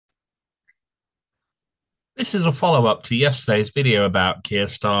This is a follow-up to yesterday's video about Keir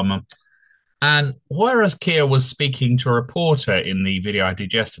Starmer. And whereas Keir was speaking to a reporter in the video I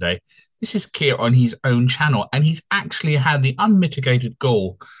did yesterday, this is Keir on his own channel, and he's actually had the unmitigated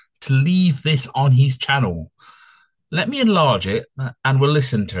gall to leave this on his channel. Let me enlarge it and we'll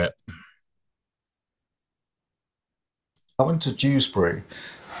listen to it. I went to Dewsbury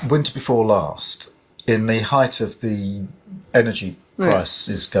winter before last, in the height of the energy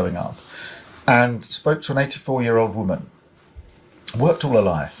prices going up, and spoke to an 84-year-old woman, worked all her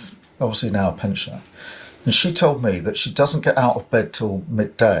life, obviously now a pensioner, and she told me that she doesn't get out of bed till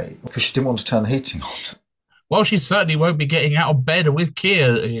midday because she didn't want to turn the heating on. Well, she certainly won't be getting out of bed with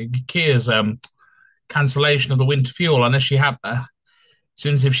Keir's cancellation of the winter fuel unless she had,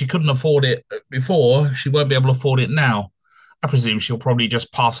 since if she couldn't afford it before, she won't be able to afford it now. I presume she'll probably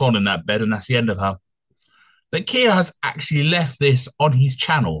just pass on in that bed, and that's the end of her. That Keir has actually left this on his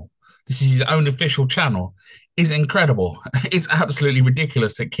channel. This is his own official channel. Is incredible. It's absolutely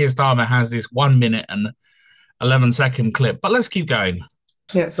ridiculous that Keir Starmer has this 1 minute and 11-second clip. But let's keep going.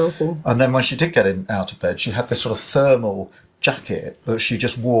 Yeah, it's awful. And then when she did get out of bed, she had this sort of thermal jacket that she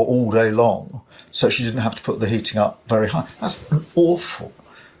just wore all day long, so she didn't have to put the heating up very high. That's an awful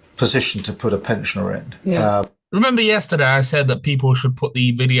position to put a pensioner in. Yeah. Remember yesterday I said that people should put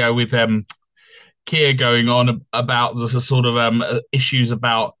the video with Keir going on about the sort of issues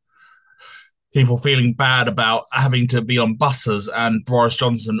about people feeling bad about having to be on buses and Boris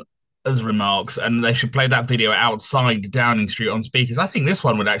Johnson's remarks, and they should play that video outside Downing Street on speakers. I think this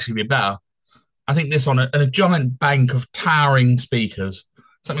one would actually be better. I think this on a giant bank of towering speakers,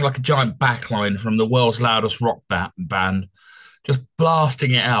 something like a giant backline from the world's loudest rock band, just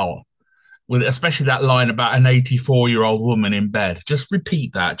blasting it out, with especially that line about an 84-year-old woman in bed. Just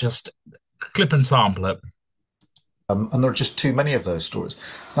repeat that, just clip and sample it. And there are just too many of those stories.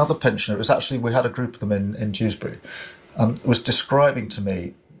 Another pensioner, it was actually, we had a group of them in Dewsbury, was describing to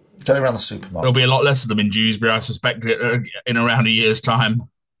me, going around the supermarket. There'll be a lot less of them in Dewsbury, I suspect, in around a year's time.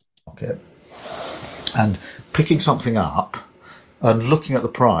 Okay. And picking something up and looking at the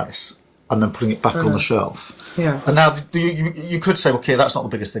price and then putting it back on the shelf. Yeah. And now you could say, okay, that's not the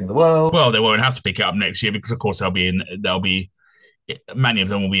biggest thing in the world. Well, they won't have to pick it up next year because, of course, many of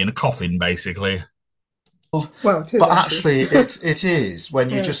them will be in a coffin, basically. Well, but actually, it is when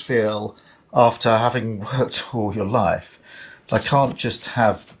you just feel, after having worked all your life, I can't just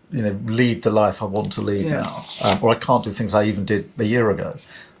lead the life I want to lead now, or I can't do things I even did a year ago.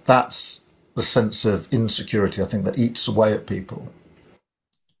 That's the sense of insecurity, I think, that eats away at people.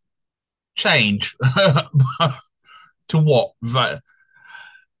 Change to what?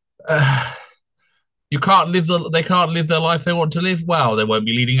 They can't live their life they want to live. Well, they won't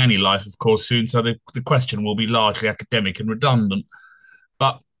be leading any life, of course, soon. So the question will be largely academic and redundant.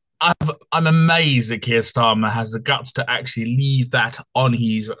 But I'm amazed that Keir Starmer has the guts to actually leave that on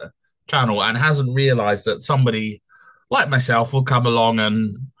his channel and hasn't realised that somebody like myself will come along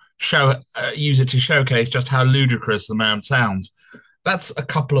and use it to showcase just how ludicrous the man sounds. That's a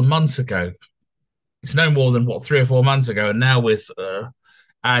couple of months ago. It's no more than 3 or 4 months ago, and now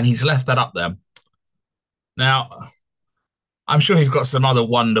and he's left that up there. Now, I'm sure he's got some other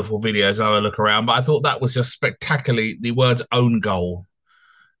wonderful videos I'll look around, but I thought that was just spectacularly the words "own goal"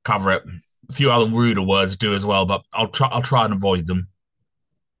 cover it. A few other ruder words do as well, but I'll try and avoid them.